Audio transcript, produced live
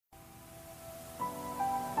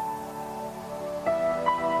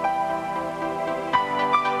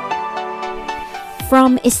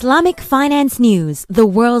From Islamic Finance News, the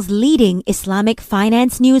world's leading Islamic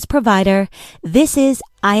finance news provider, this is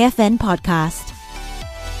IFN Podcast.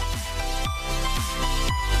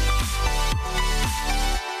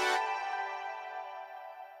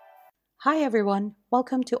 Hi everyone,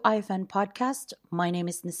 welcome to IFN Podcast. My name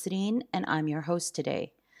is Nasreen and I'm your host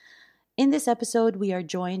today. In this episode, we are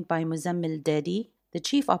joined by Muzammil Dedi, the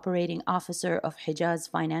Chief Operating Officer of Hijaz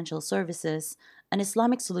Financial Services, an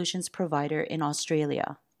Islamic solutions provider in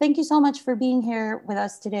Australia. Thank you so much for being here with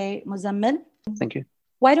us today, Muzammil. Thank you.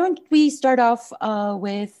 Why don't we start off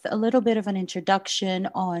with a little bit of an introduction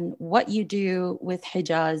on what you do with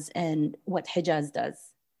Hijaz and what Hijaz does?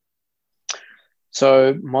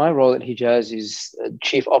 So my role at Hijaz is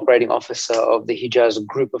Chief Operating Officer of the Hijaz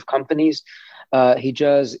group of companies.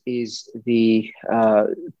 Hijaz is the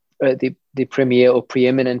premier or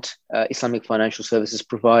preeminent Islamic financial services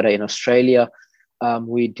provider in Australia.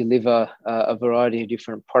 We deliver a variety of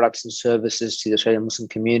different products and services to the Australian Muslim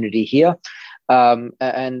community here.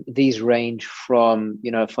 And these range from,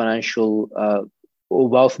 financial or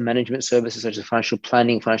wealth management services such as financial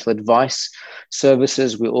planning, financial advice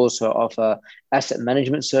services. We also offer asset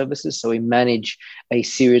management services. So we manage a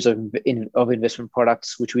series of investment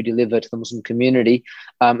products which we deliver to the Muslim community.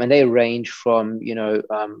 And they range from,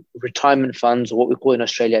 retirement funds, or what we call in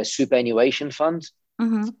Australia superannuation funds.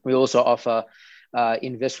 Mm-hmm. We also offer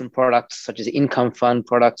investment products such as income fund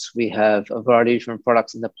products. We have a variety of different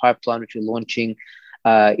products in the pipeline, which we're launching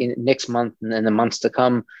in next month and the months to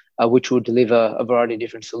come, which will deliver a variety of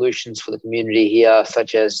different solutions for the community here,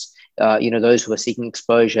 such as, those who are seeking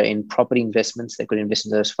exposure in property investments, they could invest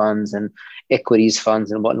in those funds, and equities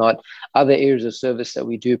funds and whatnot. Other areas of service that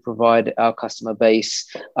we do provide our customer base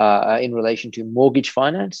in relation to mortgage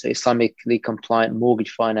finance. So Islamically compliant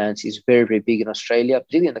mortgage finance is very, very big in Australia,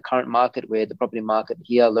 particularly in the current market where the property market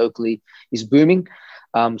here locally is booming.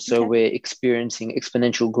 So we're experiencing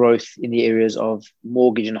exponential growth in the areas of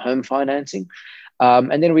mortgage and home financing.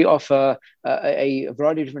 And then we offer a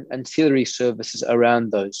variety of different ancillary services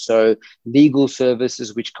around those. So legal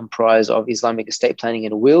services, which comprise of Islamic estate planning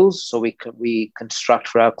and wills. So we construct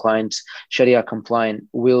for our clients Sharia compliant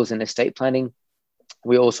wills and estate planning.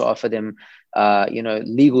 We also offer them,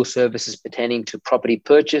 legal services pertaining to property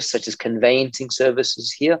purchase, such as conveyancing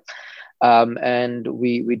services here. And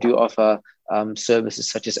we do offer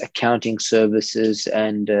services such as accounting services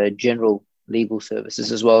and general legal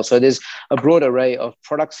services as well. So there's a broad array of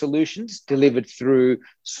product solutions delivered through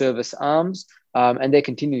service arms, and they're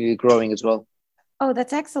continually growing as well. Oh,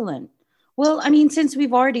 that's excellent. Well, since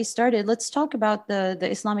we've already started, let's talk about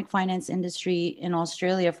the Islamic finance industry in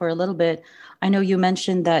Australia for a little bit. I know you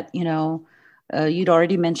mentioned that, you'd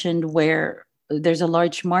already mentioned where there's a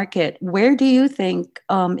large market. Where do you think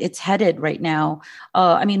it's headed right now?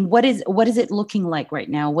 What is it looking like right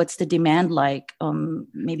now? What's the demand like?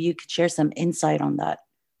 Maybe you could share some insight on that.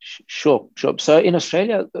 Sure. So in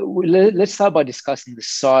Australia, let's start by discussing the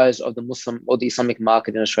size of the Muslim or the Islamic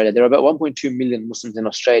market in Australia. There are about 1.2 million Muslims in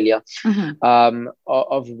Australia, mm-hmm.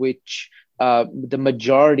 Of which the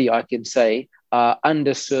majority, I can say, are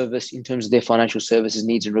underserviced in terms of their financial services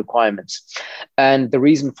needs and requirements. And the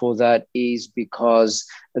reason for that is because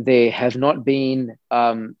there have not been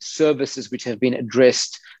services which have been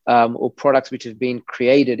addressed or products which have been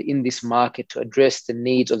created in this market to address the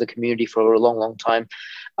needs of the community for a long, long time.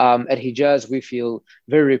 At Hijaz, we feel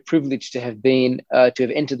very privileged to have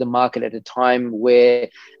entered the market at a time where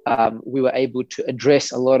we were able to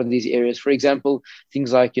address a lot of these areas. For example,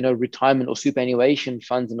 things like, retirement or superannuation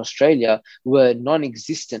funds in Australia were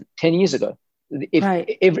non-existent 10 years ago.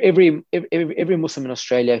 Every Muslim in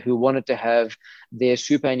Australia who wanted to have their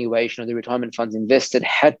superannuation or their retirement funds invested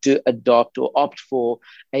had to adopt or opt for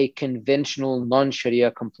a conventional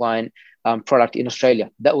non-Sharia compliant product in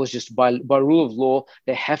Australia. That was just by rule of law.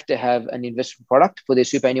 They have to have an investment product for their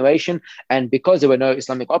superannuation. And because there were no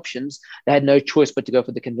Islamic options, they had no choice but to go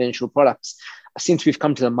for the conventional products. Since we've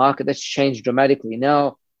come to the market, that's changed dramatically.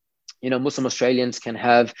 Now, Muslim Australians can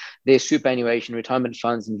have their superannuation retirement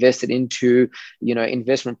funds invested into,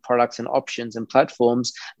 investment products and options and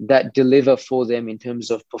platforms that deliver for them in terms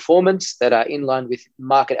of performance that are in line with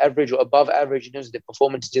market average or above average in terms of their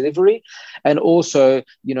performance delivery, and also,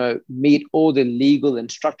 meet all the legal and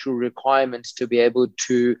structural requirements to be able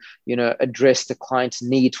to, address the client's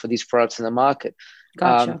need for these products in the market.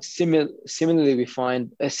 Gotcha. Similarly, we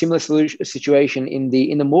find a similar situation in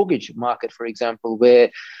the mortgage market, for example, where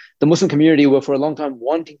the Muslim community were for a long time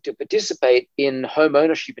wanting to participate in home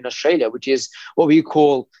ownership in Australia, which is what we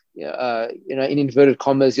call, in inverted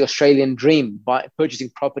commas, the Australian dream. By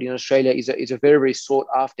purchasing property in Australia is a very, very sought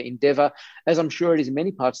after endeavor, as I'm sure it is in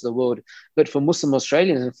many parts of the world. But for Muslim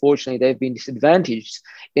Australians, unfortunately, they've been disadvantaged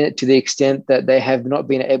to the extent that they have not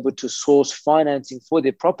been able to source financing for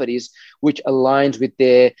their properties, which aligns with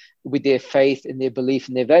their faith and their belief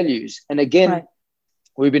and their values. And again, right.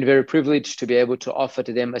 We've been very privileged to be able to offer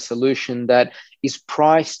to them a solution that is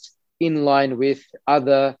priced in line with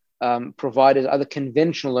other providers, other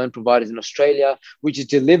conventional loan providers in Australia, which is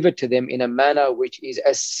delivered to them in a manner which is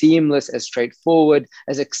as seamless, as straightforward,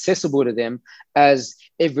 as accessible to them as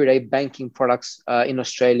everyday banking products in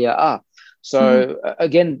Australia are. So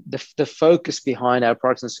again, the focus behind our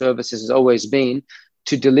products and services has always been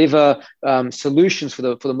to deliver solutions for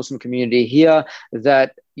the Muslim community here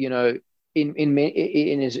that, in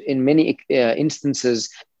many instances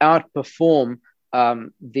outperform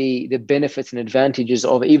the benefits and advantages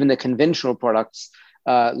of even the conventional products,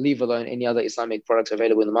 leave alone any other Islamic products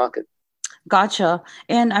available in the market. Gotcha.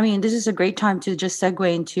 And I mean, this is a great time to just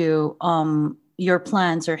segue into your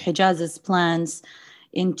plans or Hijaz's plans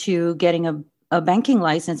into getting a banking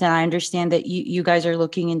license. And I understand that you guys are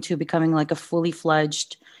looking into becoming like a fully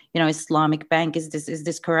fledged, Islamic bank. Is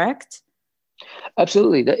this correct?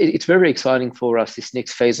 Absolutely. It's very exciting for us, this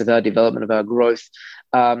next phase of our development, of our growth.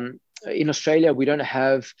 In Australia, we don't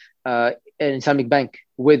have an Islamic bank.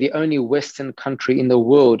 We're the only Western country in the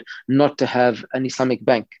world not to have an Islamic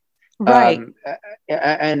bank. Right.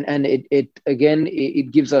 And it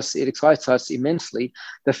excites us immensely,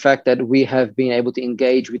 the fact that we have been able to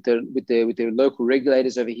engage with the local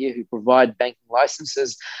regulators over here who provide banking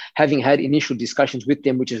licenses, having had initial discussions with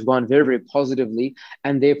them, which has gone very, very positively,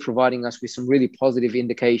 and they're providing us with some really positive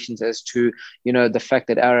indications as to, the fact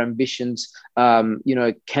that our ambitions,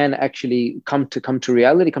 can actually come to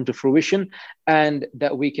reality, come to fruition, and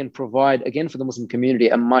that we can provide, again, for the Muslim community,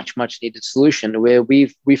 a much, much needed solution where we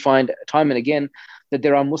find time and again that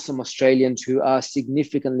there are Muslim Australians who are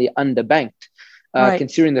significantly underbanked, right.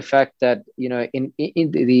 Considering the fact that, in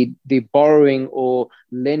the borrowing or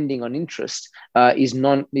lending on interest is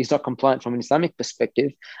not compliant from an Islamic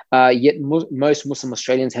perspective, yet most Muslim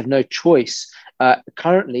Australians have no choice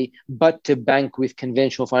currently but to bank with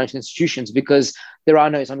conventional financial institutions because there are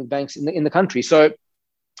no Islamic banks in the country. So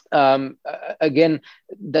again,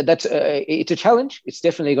 it's a challenge. It's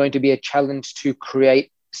definitely going to be a challenge to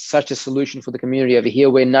create such a solution for the community over here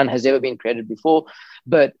where none has ever been created before.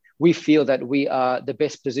 But we feel that we are the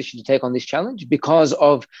best position to take on this challenge because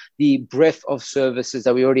of the breadth of services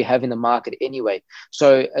that we already have in the market anyway.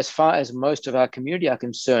 So as far as most of our community are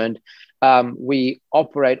concerned, we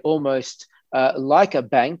operate almost like a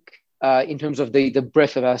bank, in terms of the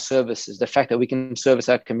breadth of our services, the fact that we can service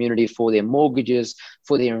our community for their mortgages,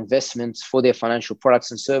 for their investments, for their financial products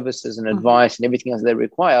and services and advice and everything else they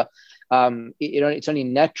require. It's only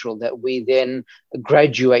natural that we then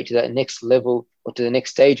graduate to that next level or to the next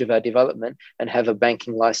stage of our development and have a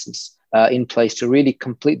banking license in place to really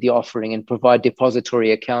complete the offering and provide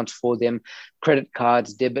depository accounts for them, credit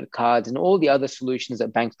cards, debit cards, and all the other solutions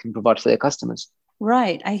that banks can provide for their customers.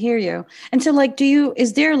 Right. I hear you. And so do you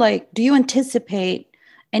anticipate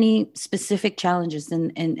any specific challenges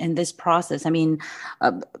in this process? I mean,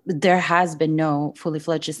 there has been no fully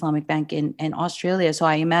fledged Islamic bank in Australia. So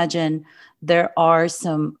I imagine there are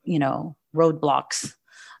some, roadblocks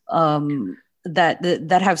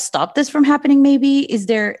that have stopped this from happening. Maybe is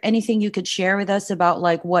there anything you could share with us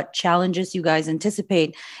about what challenges you guys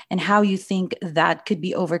anticipate and how you think that could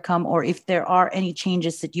be overcome, or if there are any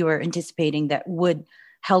changes that you are anticipating that would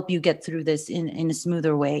help you get through this in a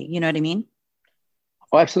smoother way? You know what I mean?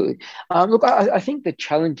 Oh, absolutely. Look, I think the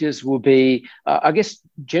challenges will be, I guess,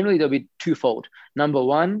 generally they'll be twofold. Number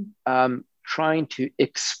one, trying to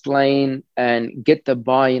explain and get the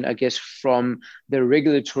buy-in, I guess, from the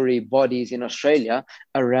regulatory bodies in Australia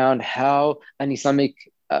around how an Islamic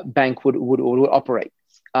bank would operate.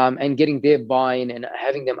 And getting their buy-in and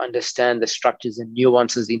having them understand the structures and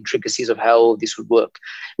nuances, the intricacies of how all this would work.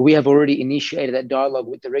 We have already initiated that dialogue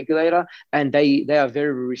with the regulator, and they are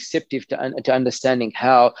very receptive to understanding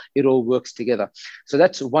how it all works together. So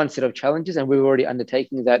that's one set of challenges, and we're already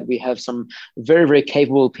undertaking that. We have some very, very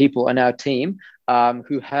capable people on our team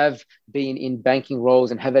who have been in banking roles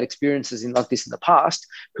and have had experiences like this in the past,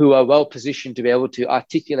 who are well positioned to be able to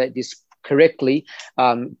articulate this correctly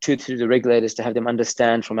to the regulators, to have them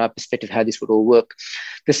understand from our perspective how this would all work.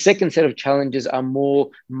 The second set of challenges are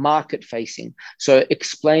more market facing. So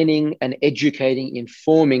explaining and educating,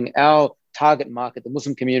 informing our target market, the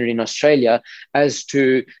Muslim community in Australia, as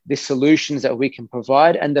to the solutions that we can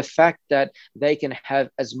provide and the fact that they can have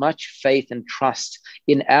as much faith and trust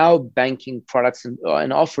in our banking products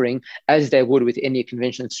and offering as they would with any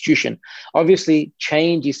conventional institution. Obviously,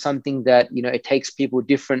 change is something that, it takes people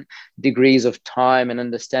different degrees of time and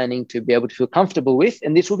understanding to be able to feel comfortable with.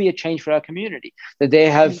 And this will be a change for our community that they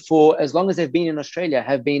have, for as long as they've been in Australia,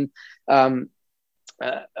 have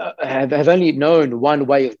only known one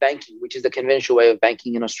way of banking, which is the conventional way of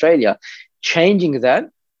banking in Australia. Changing that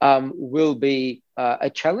will be a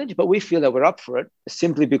challenge, but we feel that we're up for it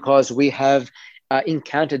simply because we have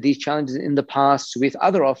encountered these challenges in the past with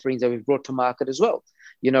other offerings that we've brought to market as well.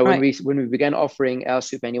 When we began offering our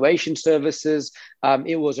superannuation services,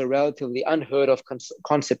 it was a relatively unheard of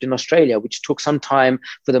concept in Australia, which took some time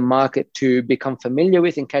for the market to become familiar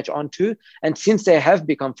with and catch on to. And since they have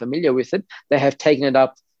become familiar with it, they have taken it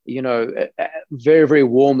up, very, very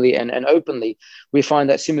warmly and openly. We find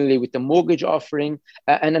that similarly with the mortgage offering.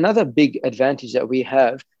 And another big advantage that we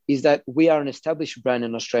have is that we are an established brand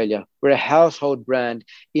in Australia. We're a household brand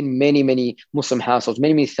in many, many Muslim households,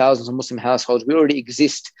 many, many thousands of Muslim households. We already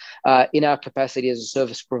exist in our capacity as a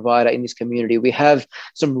service provider in this community. We have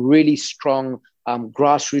some really strong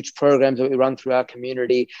grassroots programs that we run through our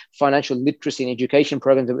community, financial literacy and education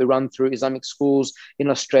programs that we run through Islamic schools in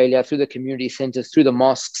Australia, through the community centers, through the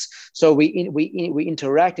mosques. So we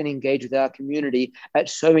interact and engage with our community at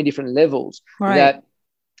so many different levels that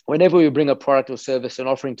whenever we bring a product or service and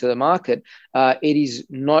offering to the market, it is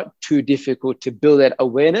not too difficult to build that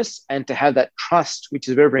awareness and to have that trust, which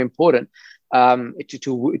is very, very important,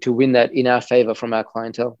 to win that in our favor from our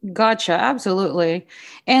clientele. Gotcha. Absolutely.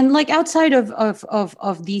 And like outside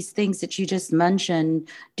of these things that you just mentioned,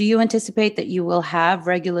 do you anticipate that you will have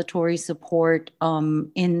regulatory support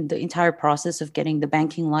in the entire process of getting the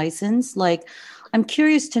banking license? Like, I'm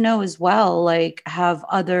curious to know as well, like, have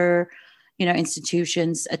other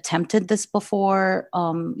institutions attempted this before?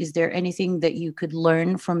 Is there anything that you could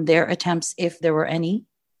learn from their attempts, if there were any?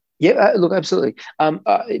 Yeah, look, absolutely.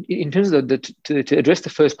 In terms of to address the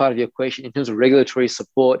first part of your question, in terms of regulatory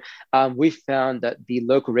support, we found that the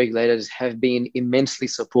local regulators have been immensely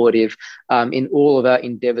supportive in all of our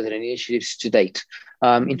endeavors and initiatives to date.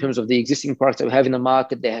 In terms of the existing products that we have in the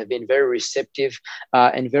market, they have been very receptive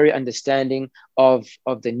and very understanding of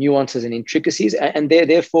the nuances and intricacies. And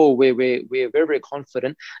therefore, we're very, very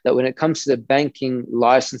confident that when it comes to the banking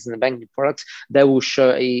license and the banking products, they will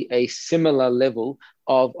show a similar level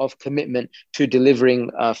of commitment to delivering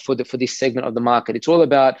for this segment of the market. It's all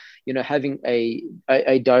about having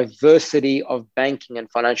a diversity of banking and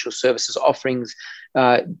financial services offerings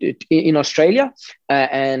in Australia,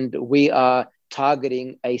 and we are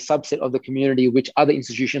targeting a subset of the community which other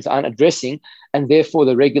institutions aren't addressing, and therefore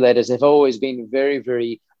the regulators have always been very,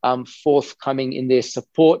 very forthcoming in their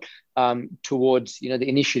support towards the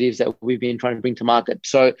initiatives that we've been trying to bring to market.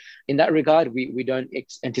 So in that regard, we don't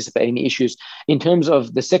anticipate any issues. In terms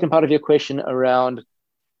of the second part of your question around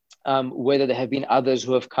whether there have been others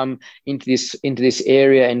who have come into this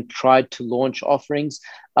area and tried to launch offerings,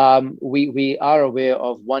 we are aware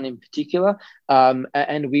of one in particular, and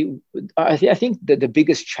I think that the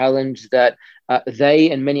biggest challenge that they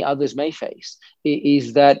and many others may face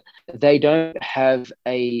is that they don't have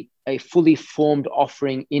a fully formed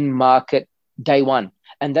offering in market day one.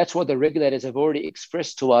 And that's what the regulators have already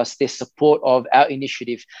expressed to us, their support of our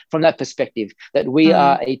initiative from that perspective, that we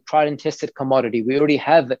are a tried and tested commodity. We already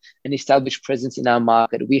have an established presence in our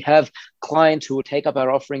market. We have clients who will take up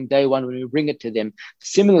our offering day one when we bring it to them.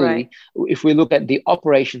 Similarly, if we look at the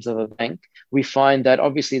operations of a bank, we find that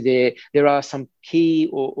obviously there are some key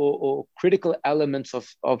or critical elements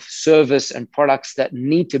of service and products that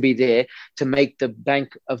need to be there to make the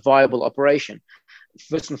bank a viable operation.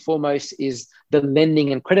 First and foremost is the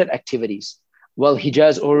lending and credit activities. Well,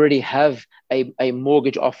 Hijaz already have a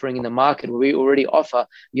mortgage offering in the market where we already offer,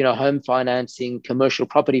 home financing, commercial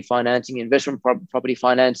property financing, investment property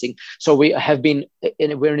financing. So we're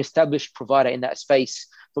an established provider in that space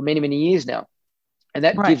for many, many years now. And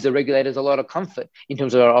that gives the regulators a lot of comfort in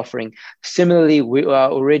terms of our offering. Similarly, we are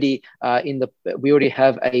already we already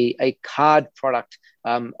have a card product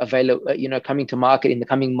available, coming to market in the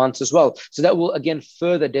coming months as well. So that will again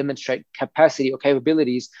further demonstrate capacity or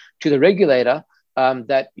capabilities to the regulator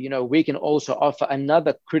that we can also offer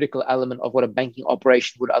another critical element of what a banking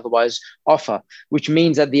operation would otherwise offer, which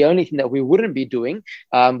means that the only thing that we wouldn't be doing,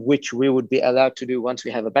 which we would be allowed to do once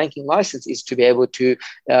we have a banking license, is to be able to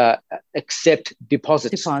accept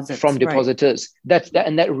deposits from depositors.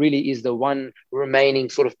 And that really is the one remaining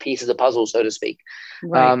sort of piece of the puzzle, so to speak.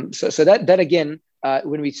 So that again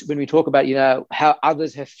when we talk about how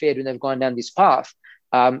others have fared when they've gone down this path,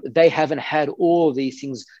 they haven't had all these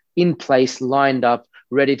things in place, lined up,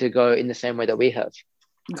 ready to go in the same way that we have.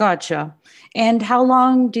 Gotcha. And how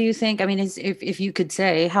long do you think, I mean, if you could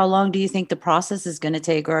say, how long do you think the process is going to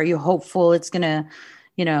take? Or are you hopeful it's going to,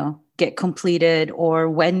 get completed? Or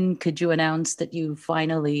when could you announce that you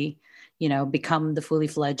finally, become the fully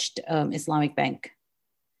fledged Islamic bank?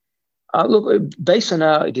 Look, based on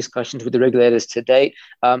our discussions with the regulators to date,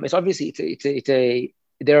 it's obviously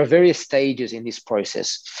there are various stages in this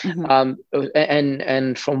process. Mm-hmm.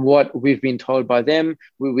 And from what we've been told by them,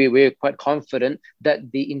 we're quite confident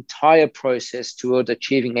that the entire process towards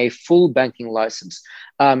achieving a full banking license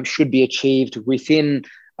should be achieved within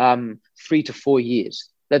 3 to 4 years.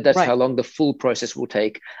 That's right. How long the full process will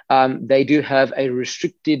take. They do have a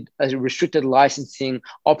restricted licensing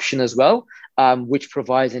option as well, which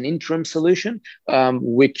provides an interim solution,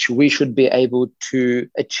 which we should be able to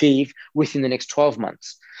achieve within the next 12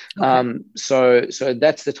 months. Okay. So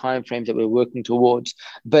that's the time frame that we're working towards.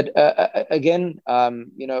 But again,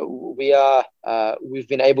 we've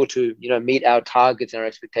been able to meet our targets and our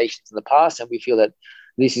expectations in the past, and we feel that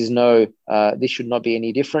this should not be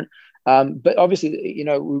any different. But obviously,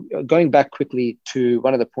 going back quickly to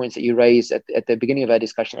one of the points that you raised at the beginning of our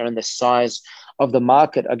discussion around the size of the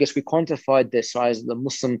market, I guess we quantified the size of the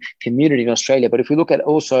Muslim community in Australia. But if we look at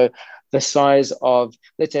also the size of,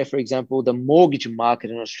 let's say, for example, the mortgage market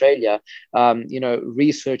in Australia,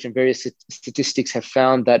 research and various statistics have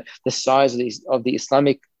found that the size of the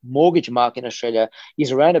Islamic mortgage market in Australia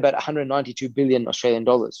is around about 192 billion Australian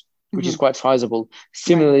dollars. Which is quite sizable.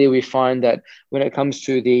 Similarly, we find that when it comes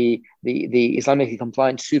to the Islamically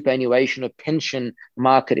compliant superannuation or pension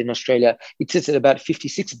market in Australia, it sits at about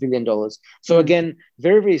 $56 billion. So again,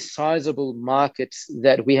 very, very sizable markets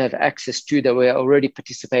that we have access to, that we're already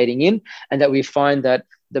participating in, and that we find that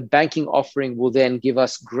the banking offering will then give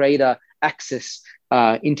us greater access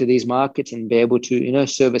into these markets and be able to,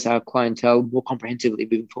 service our clientele more comprehensively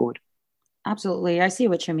moving forward. Absolutely. I see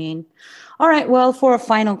what you mean. All right. Well, for a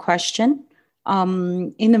final question,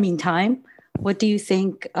 in the meantime, what do you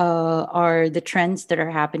think are the trends that are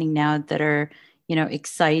happening now that are,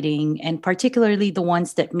 exciting, and particularly the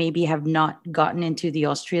ones that maybe have not gotten into the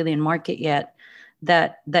Australian market yet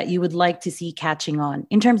that you would like to see catching on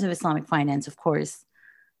in terms of Islamic finance, of course?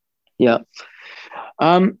 Yeah.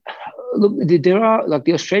 Look, there are, like,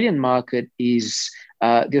 the Australian market is...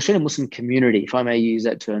 the Australian Muslim community, if I may use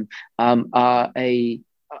that term, are a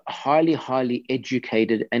highly, highly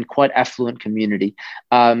educated and quite affluent community.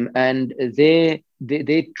 And their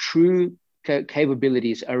true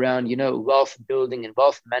capabilities around, wealth building and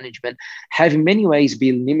wealth management have in many ways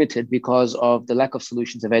been limited because of the lack of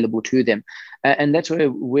solutions available to them. And that's where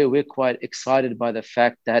we're quite excited by the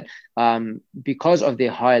fact that because of their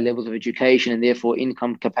higher levels of education and therefore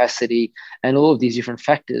income capacity and all of these different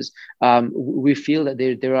factors, we feel that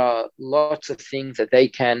there are lots of things that they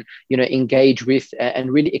can, engage with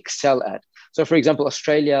and really excel at. So, for example,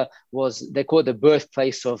 Australia they call it the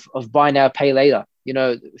birthplace of buy now, pay later.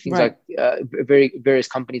 Things right. Like various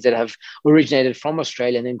companies that have originated from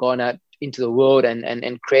Australia and then gone out into the world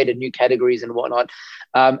and created new categories and whatnot.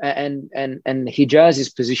 And Hijaz is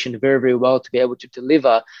positioned very, very well to be able to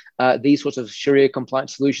deliver these sorts of Sharia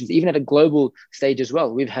compliant solutions, even at a global stage as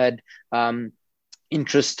well. We've had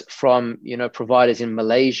interest from, providers in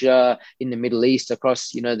Malaysia, in the Middle East,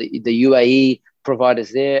 across, the UAE,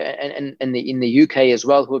 providers there, and in the UK as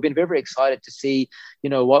well, who have been very, very excited to see,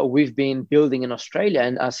 what we've been building in Australia,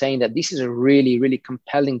 and are saying that this is a really, really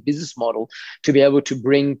compelling business model to be able to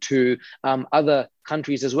bring to other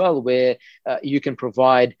countries as well, where you can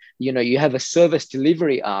provide, you have a service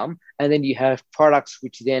delivery arm, and then you have products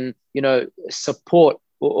which then, support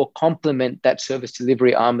or complement that service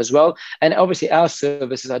delivery arm as well. And obviously our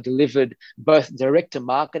services are delivered both direct to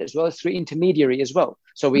market as well as through intermediary as well.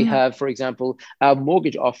 So we have, for example, our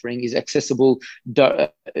mortgage offering is accessible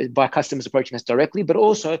by customers approaching us directly, but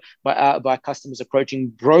also by customers approaching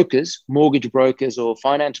brokers, mortgage brokers or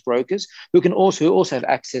finance brokers, who also have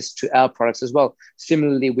access to our products as well.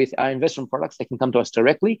 Similarly, with our investment products, they can come to us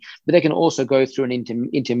directly, but they can also go through an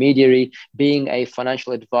intermediary, being a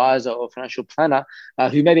financial advisor or financial planner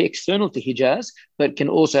who may be external to Hijaz, but can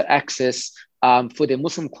also access for their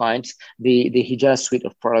Muslim clients the Hijaz suite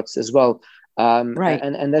of products as well. Right.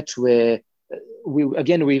 And that's where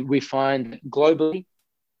we find globally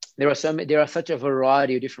there are such a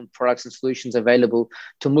variety of different products and solutions available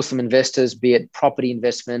to Muslim investors, be it property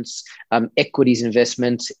investments, equities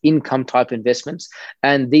investments, income type investments.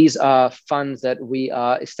 And these are funds that we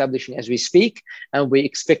are establishing as we speak, and we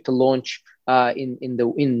expect to launch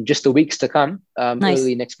in just the weeks to come, Nice.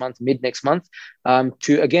 early next month, mid next month,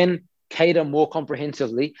 to again cater more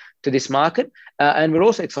comprehensively to this market. And we're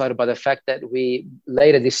also excited by the fact that we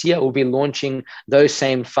later this year will be launching those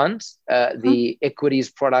same funds, the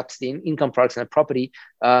equities products, the income products, and the property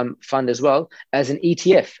fund as well, as an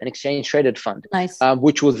ETF, an exchange traded fund, Nice.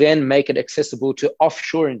 Which will then make it accessible to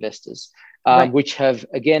offshore investors, Right. which have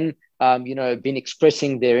again been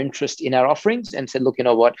expressing their interest in our offerings and said, look, you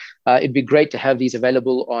know what, it'd be great to have these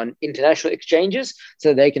available on international exchanges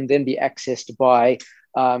so they can then be accessed by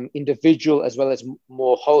individual as well as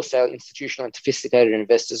more wholesale, institutional and sophisticated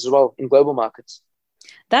investors as well in global markets.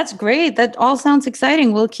 That's great. That all sounds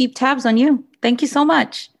exciting. We'll keep tabs on you. Thank you so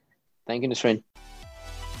much. Thank you, Nasreen.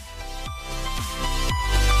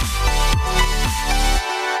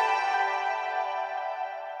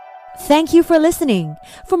 Thank you for listening.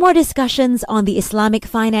 For more discussions on the Islamic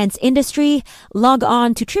finance industry, log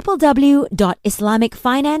on to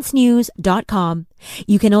www.islamicfinancenews.com.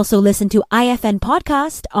 You can also listen to IFN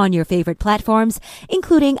Podcast on your favorite platforms,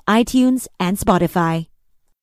 including iTunes and Spotify.